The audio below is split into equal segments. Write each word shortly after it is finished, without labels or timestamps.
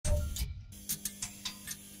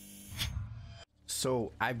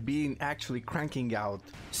So I've been actually cranking out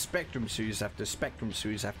Spectrum series after Spectrum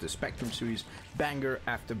series after Spectrum series, banger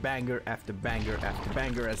after banger after banger after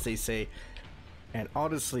banger, as they say. And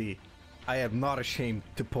honestly, I am not ashamed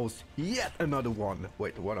to post yet another one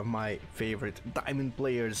with one of my favorite diamond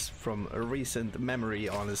players from a recent memory,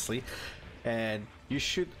 honestly. And you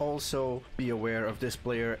should also be aware of this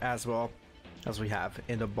player as well, as we have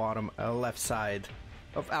in the bottom left side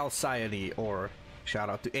of Alcyone, or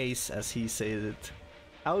shout out to Ace as he says it,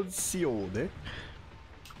 Alcyone.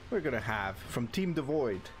 We're gonna have from Team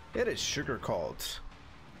Devoid, it is Sugarcult,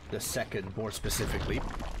 the second more specifically,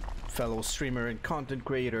 fellow streamer and content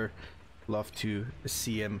creator. Love to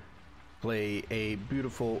see him play a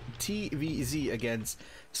beautiful TVZ against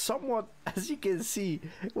somewhat, as you can see,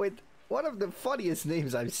 with one of the funniest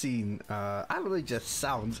names I've seen. I really just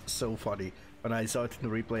sounds so funny. When I saw it in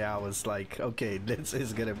the replay, I was like, okay, this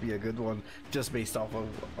is gonna be a good one, just based off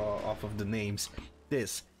of the names.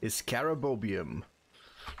 This is Carabobium.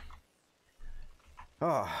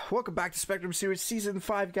 Welcome back to Spectrum Series Season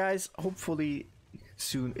 5, guys. Hopefully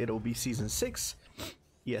soon it'll be Season 6.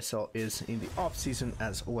 ESL is in the off season,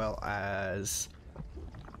 as well as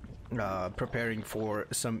preparing for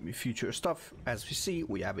some future stuff. As we see,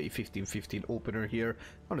 we have a 15-15 opener here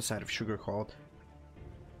on the side of Sugarcult.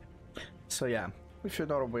 So yeah, if you're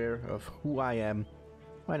not aware of who I am,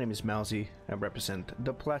 my name is Mauzy. I represent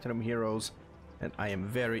the Platinum Heroes, and I am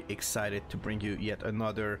very excited to bring you yet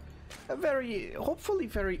another, hopefully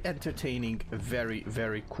very entertaining,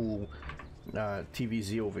 very cool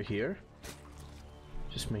TVZ over here.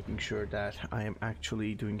 Just making sure that I am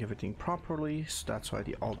actually doing everything properly, so that's why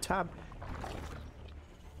the Alt tab.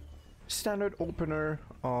 Standard opener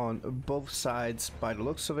on both sides by the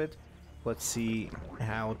looks of it. Let's see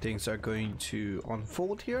how things are going to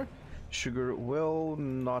unfold here. Sugar will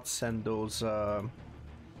not send those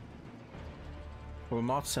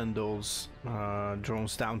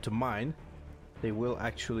drones down to mine. They will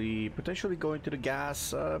actually potentially go into the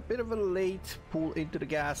gas. A bit of a late pull into the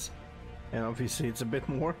gas. And obviously it's a bit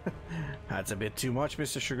more. That's a bit too much,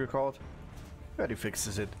 Mr. Sugarcult. But he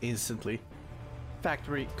fixes it instantly.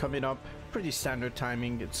 Factory coming up. Pretty standard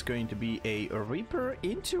timing. It's going to be a Reaper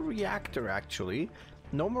into Reactor, actually.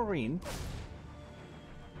 No Marine.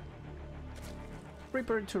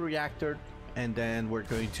 Reaper into Reactor. And then we're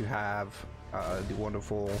going to have the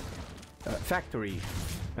wonderful Factory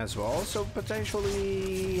as well. So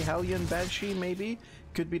potentially Hellion Banshee, maybe.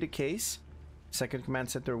 Could be the case. Second command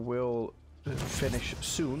center will finish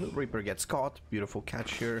soon. Reaper gets caught. Beautiful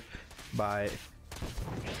catch here by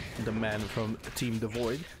the man from Team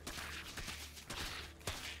Devoid.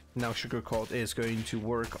 Now Sugarcult is going to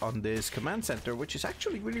work on this command center, which is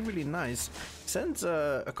actually really nice. Sends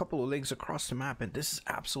a couple of links across the map, and this is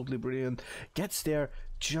absolutely brilliant. Gets there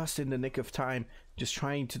just in the nick of time, just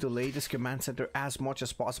trying to delay this command center as much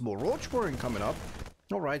as possible. Roach Warren coming up.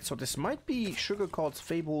 Alright, so this might be Sugarcult's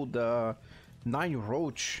fabled 9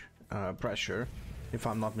 Roach pressure, if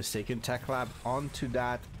I'm not mistaken. Tech Lab onto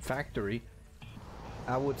that factory.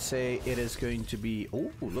 I would say it is going to be...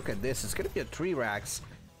 oh, look at this. It's going to be a 3 racks.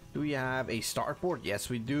 Do we have a starport? Yes,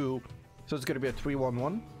 we do. So it's going to be a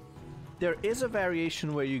 3-1-1. There is a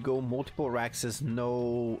variation where you go multiple racks as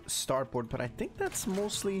no starport, but I think that's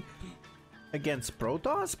mostly against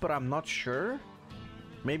Protoss, but I'm not sure.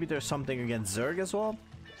 Maybe there's something against Zerg as well.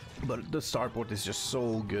 But the starport is just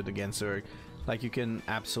so good against Zerg. Like, you can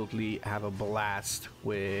absolutely have a blast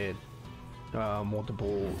with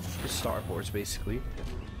multiple starports, basically.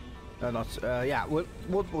 Yeah, with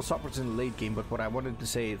multiple starports in the late game, but what I wanted to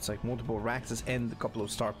say, it's like multiple Raxes and a couple of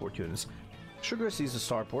starport units. Sugar sees a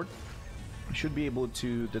starport. Should be able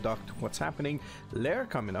to deduct what's happening. Lair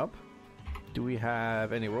coming up. Do we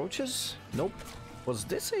have any roaches? Nope. Was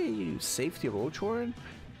this a safety roach warren?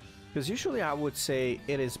 Because usually I would say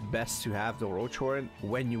it is best to have the roach warren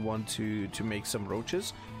when you want to make some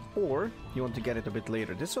roaches, or you want to get it a bit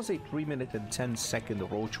later. This was a 3-minute and 10-second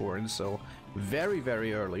roach warren, so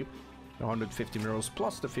very early. 150 mirrors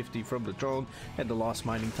plus the 50 from the drone, and the lost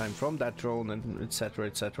mining time from that drone, and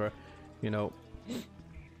etc. You know,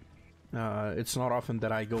 it's not often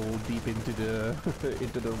that I go deep into the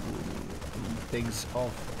into the things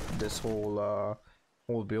of this whole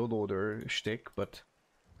build order shtick, but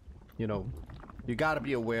you know, you gotta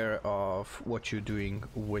be aware of what you're doing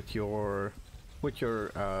with your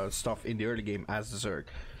stuff in the early game as the Zerg.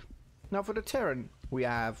 Now for the Terran, we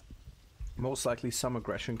have most likely some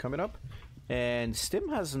aggression coming up, and Stim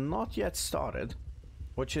has not yet started,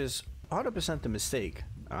 which is 100% a mistake.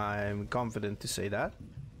 I'm confident to say that.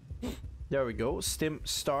 There we go. Stim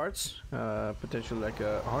starts, potentially like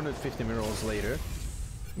 150 minerals later.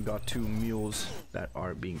 Got 2 mules that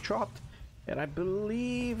are being dropped. And I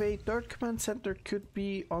believe a 3rd command center could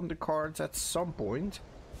be on the cards at some point.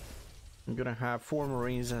 I'm gonna have 4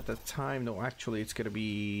 marines at a time. No, actually it's gonna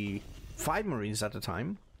be 5 marines at a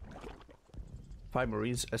time. 5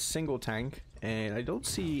 marines, a single tank, and I don't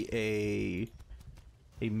see a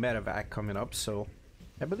medevac coming up, so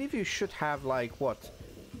I believe you should have like what,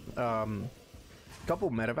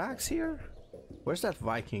 couple medevacs here. Where's that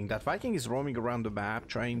Viking? That Viking is roaming around the map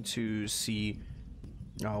trying to see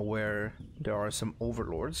where there are some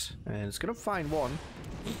overlords, and it's gonna find one.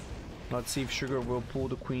 Let's see if Sugar will pull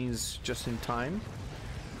the queens just in time.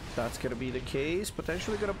 That's gonna be the case.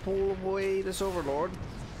 Potentially gonna pull away this overlord.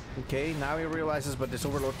 Okay, now he realizes, but this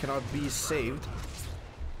overlord cannot be saved.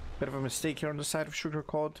 Bit of a mistake here on the side of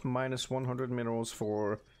Sugarcult. Minus 100 minerals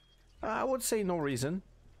for, I would say, no reason.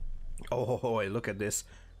 Oh, look at this.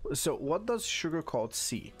 So what does Sugarcult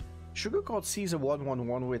see? Sugarcult sees a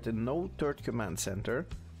 1-1-1 with no 3rd command center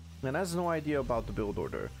and has no idea about the build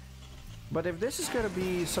order. But if this is going to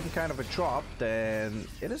be some kind of a drop, then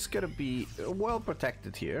it is going to be well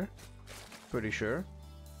protected here. Pretty sure.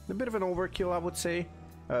 A bit of an overkill, I would say.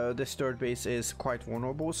 This 3rd base is quite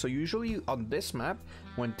vulnerable, so usually on this map,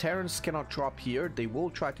 when Terrans cannot drop here, they will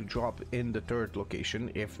try to drop in the 3rd location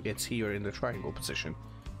if it's here in the triangle position.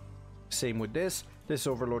 Same with this. This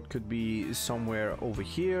overlord could be somewhere over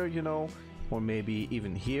here, you know, or maybe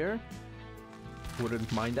even here. Wouldn't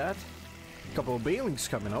mind that. Couple of Bailings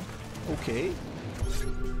coming up. Okay.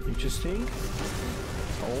 Interesting.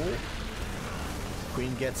 Oh.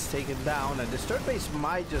 Queen gets taken down, and this 3rd base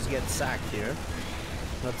might just get sacked here.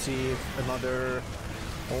 Let's see if another...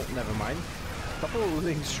 Oh, never mind. A couple of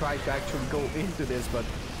Lings tried to actually go into this, but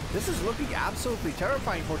this is looking absolutely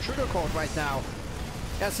terrifying for Sugarcult right now.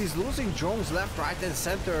 As he's losing drones left, right, and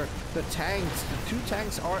center, the 2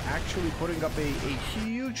 tanks are actually putting up a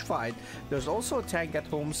huge fight. There's also a tank at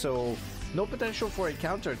home, so no potential for a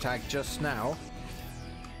counterattack just now.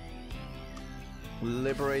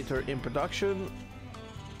 Liberator in production.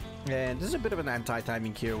 And this is a bit of an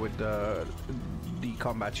anti-timing here with the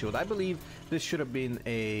combat shield. I believe this should have been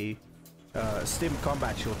a stim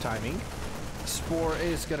combat shield timing. Spore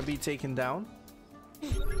is going to be taken down.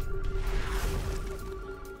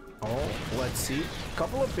 Oh, let's see.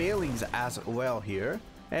 Couple of Bailings as well here.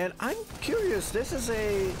 And I'm curious, this is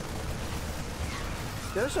a...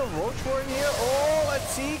 There's a roach war in here. Oh,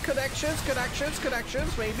 let's see. Connections,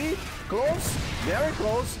 maybe. Close. Very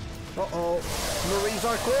close. Uh-oh. Marines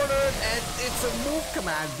are cornered, and it's a move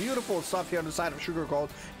command. Beautiful stuff here on the side of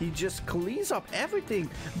Sugarcult. He just cleans up everything.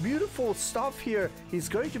 Beautiful stuff here. He's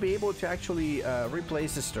going to be able to actually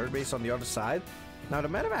replace his 3rd base on the other side. Now, the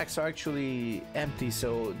medevacs are actually empty,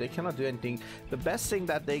 so they cannot do anything. The best thing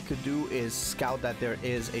that they could do is scout that there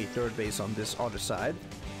is a 3rd base on this other side.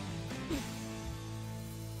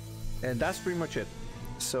 And that's pretty much it.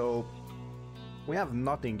 So, we have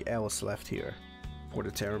nothing else left here for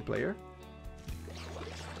the Terran player.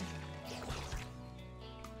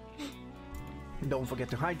 Don't forget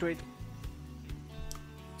to hydrate.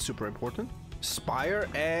 Super important. Spire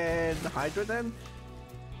and hydrate then.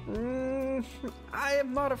 I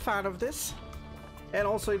am not a fan of this. And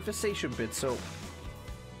also infestation pit, so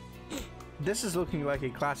this is looking like a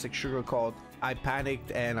classic Sugarcult. I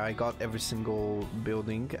panicked and I got every single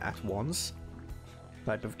building at once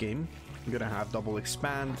type of game. I'm gonna have double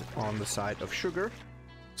expand on the side of Sugar.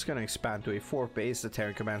 It's gonna expand to a 4th base. The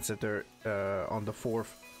Terran command center on the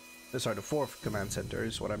 4th command center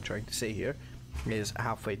is what I'm trying to say here. Is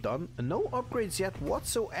halfway done. No upgrades yet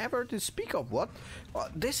whatsoever to speak of. What?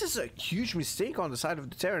 This is a huge mistake on the side of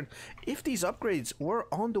the Terran. If these upgrades were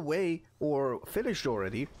on the way or finished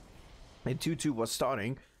already and 2-2 was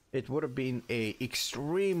starting, it would have been a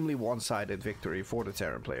extremely one-sided victory for the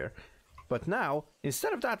Terran player. But now,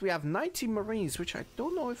 instead of that, we have 19 Marines, which I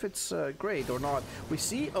don't know if it's great or not. We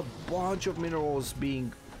see a bunch of minerals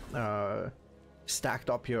being stacked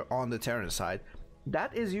up here on the Terran side.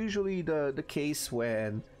 That is usually the case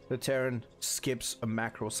when the Terran skips a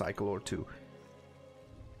macro cycle or 2.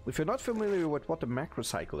 If you're not familiar with what the macro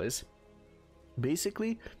cycle is,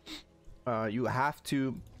 basically you have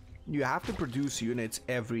to produce units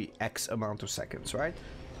every X amount of seconds, right?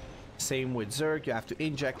 Same with Zerg, you have to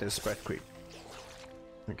inject and spread creep.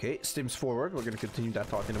 Okay, stims forward. We're going to continue that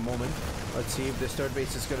talk in a moment. Let's see if this 3rd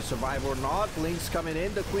base is going to survive or not. Lings coming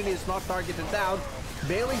in. The Queen is not targeted down.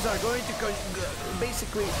 Bailings are going to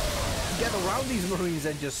basically get around these Marines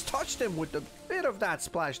and just touch them with a bit of that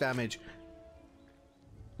splash damage.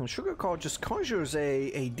 And Sugarcult just conjures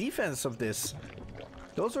a defense of this.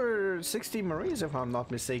 Those are 16 Marines, if I'm not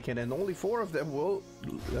mistaken, and only 4 of them will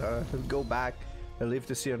go back and live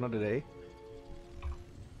to see another day.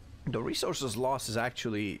 The resources loss is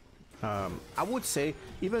actually, I would say,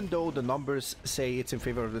 even though the numbers say it's in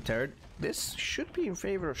favor of the Terran, this should be in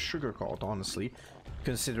favor of Sugarcult, honestly,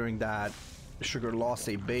 considering that Sugar lost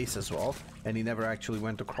a base as well, and he never actually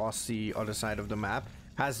went across the other side of the map.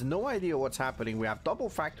 Has no idea what's happening. We have double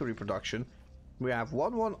factory production. We have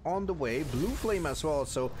 1-1 on the way. Blue Flame as well.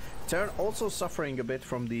 So Terran also suffering a bit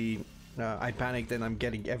from the I panicked and I'm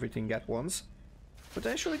getting everything at once.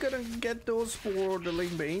 Potentially gonna get those for the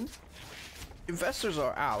Ling Bane. Investors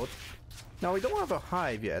are out. Now we don't have a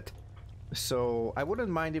hive yet, so I wouldn't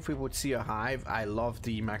mind if we would see a hive. I love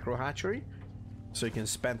the macro hatchery, so he can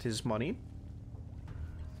spend his money.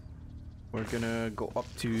 We're gonna go up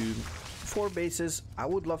to 4 bases. I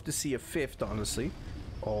would love to see a 5th, honestly.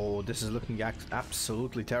 Oh, this is looking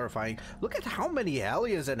absolutely terrifying. Look at how many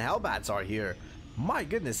Hellions and Hellbats are here. My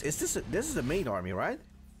goodness, is this is the main army, right?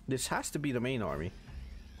 This has to be the main army.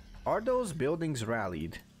 Are those buildings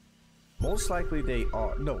rallied? Most likely they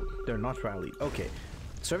are. No, they're not rallied. Okay,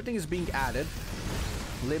 so everything is being added.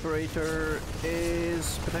 Liberator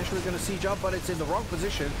is potentially going to siege up, but it's in the wrong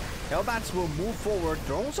position. Hellbats will move forward.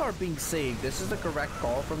 Drones are being saved. This is the correct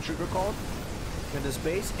call from Sugarcult. And this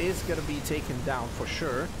base is going to be taken down for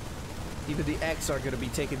sure. Even the X are going to be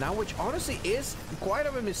taken down, which honestly is quite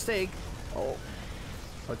of a mistake. Oh,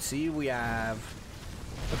 let's see. We have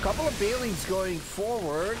a couple of Balings going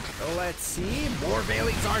forward. Let's see. More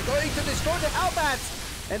Balings are going to destroy the Hellbats.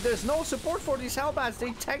 And there's no support for these Hellbats.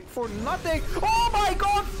 They tank for nothing. Oh my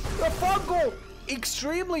god! The fungal!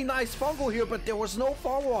 Extremely nice fungal here, but there was no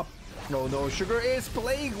follow-up. No, no. Sugar is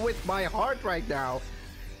playing with my heart right now.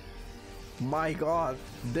 My god.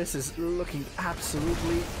 This is looking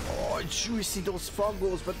absolutely... Oh, you see those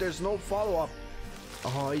fungals, but there's no follow-up.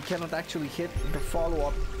 Oh, he cannot actually hit the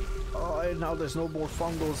follow-up. Oh, and now there's no more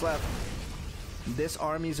fungals left. This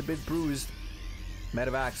army is a bit bruised.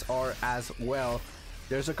 Medevacs are as well.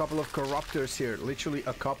 There's a couple of corruptors here. Literally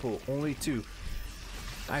a couple. Only 2.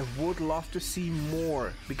 I would love to see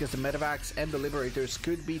more, because the Medevacs and the Liberators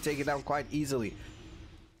could be taken down quite easily.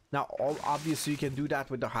 Now, obviously you can do that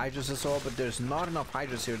with the Hydras as well, but there's not enough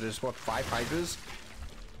Hydras here. There's what, 5 Hydras?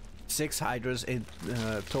 6 Hydras in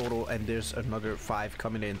total, and there's another 5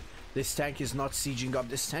 coming in. This tank is not sieging up.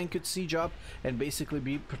 This tank could siege up and basically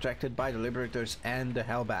be protected by the Liberators and the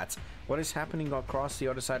Hellbats. What is happening across the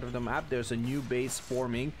other side of the map? There's a new base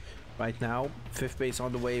forming right now. 5th base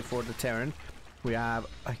on the way for the Terran. We have,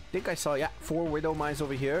 I think I saw, yeah, 4 Widow Mines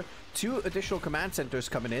over here. 2 additional command centers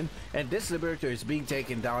coming in. And this Liberator is being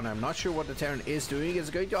taken down. I'm not sure what the Terran is doing. It's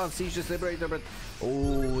going to unsiege this Liberator, but...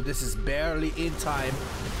 Oh, this is barely in time.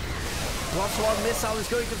 +1 missile is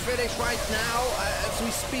going to finish right now as we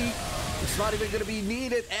speak. It's not even going to be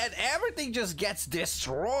needed, and everything just gets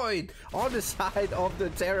destroyed on the side of the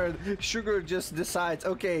Terran. Sugar just decides,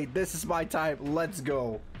 okay, this is my time, let's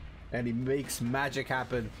go. And he makes magic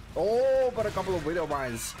happen. Oh, but a couple of Widow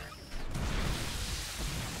Mines.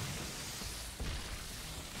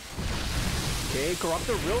 Okay,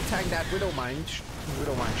 Corruptor will tank that Widow Mine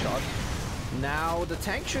shot. Now the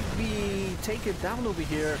tank should be taken down over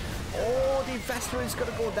here. Oh, the Infestor is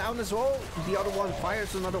gonna go down as well. The other one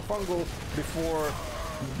fires another fungal before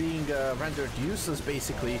being rendered useless,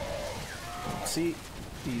 basically. See,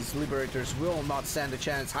 these Liberators will not stand a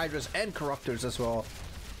chance. Hydras and Corruptors as well,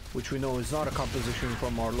 which we know is not a composition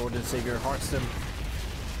from our Lord and Savior Hearthstone.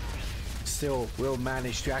 Still will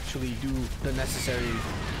manage to actually do the necessary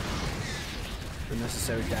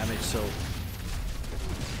damage. So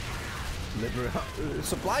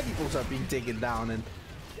supply depots are being taken down, and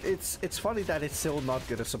it's funny that it's still not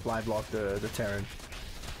gonna supply block the Terran.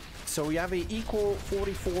 So we have a equal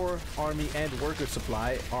 44 army and worker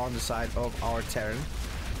supply on the side of our Terran,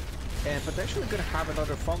 and potentially gonna have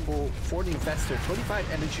another fungal for the Infestor. 25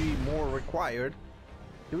 energy more required.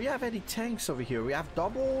 Do we have any tanks over here? We have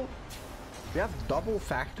double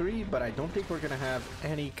factory, but I don't think we're gonna have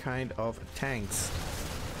any kind of tanks.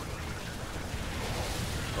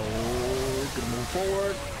 Oh, good move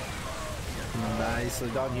forward. Nicely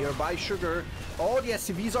done here by Sugar. Oh, the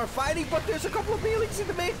SCVs are fighting, but there's a couple of Balings in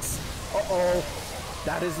the mix. Uh-oh.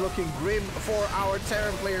 That is looking grim for our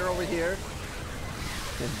Terran player over here.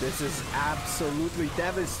 And this is absolutely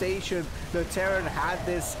devastation. The Terran had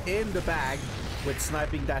this in the bag with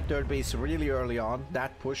sniping that 3rd base really early on.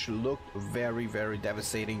 That push looked very, very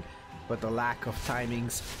devastating, but the lack of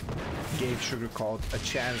timings gave Sugarcult a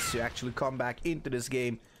chance to actually come back into this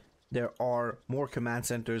game. There are more command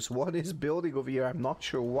centers. One is building over here. I'm not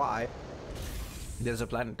sure why. There's a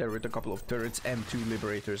planet there with a couple of turrets and 2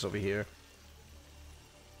 Liberators over here.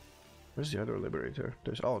 Where's the other Liberator?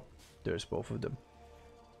 There's both of them.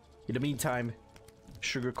 In the meantime,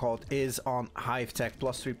 Sugarcult is on Hive Tech,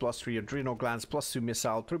 +3/+3 Adrenal Glands, +2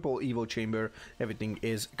 Missile, triple Evo Chamber. Everything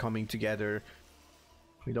is coming together.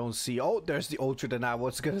 We don't see... Oh, there's the Ultradent. I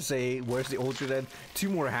was gonna say, where's the Ultradent? 2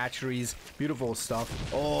 more hatcheries. Beautiful stuff.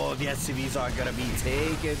 Oh, the SCVs are gonna be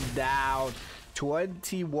taken down.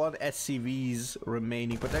 21 SCVs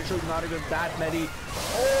remaining. Potentially not even that many.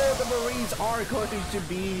 Oh, the Marines are going to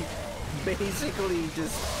be basically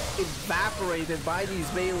just evaporated by these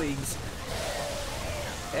Veilings.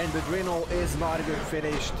 And the Adrenal is not even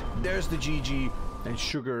finished. There's the GG. And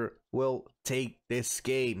Sugar will take this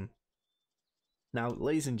game. Now,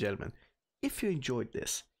 ladies and gentlemen, if you enjoyed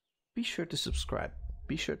this, be sure to subscribe.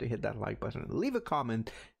 Be sure to hit that like button. Leave a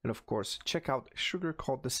comment. And of course, check out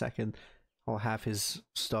Sugarcult II. I'll have his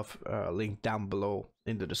stuff linked down below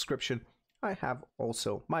in the description. I have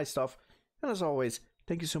also my stuff. And as always,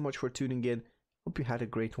 thank you so much for tuning in. Hope you had a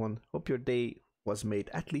great one. Hope your day was made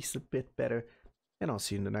at least a bit better. And I'll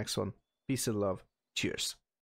see you in the next one. Peace and love. Cheers.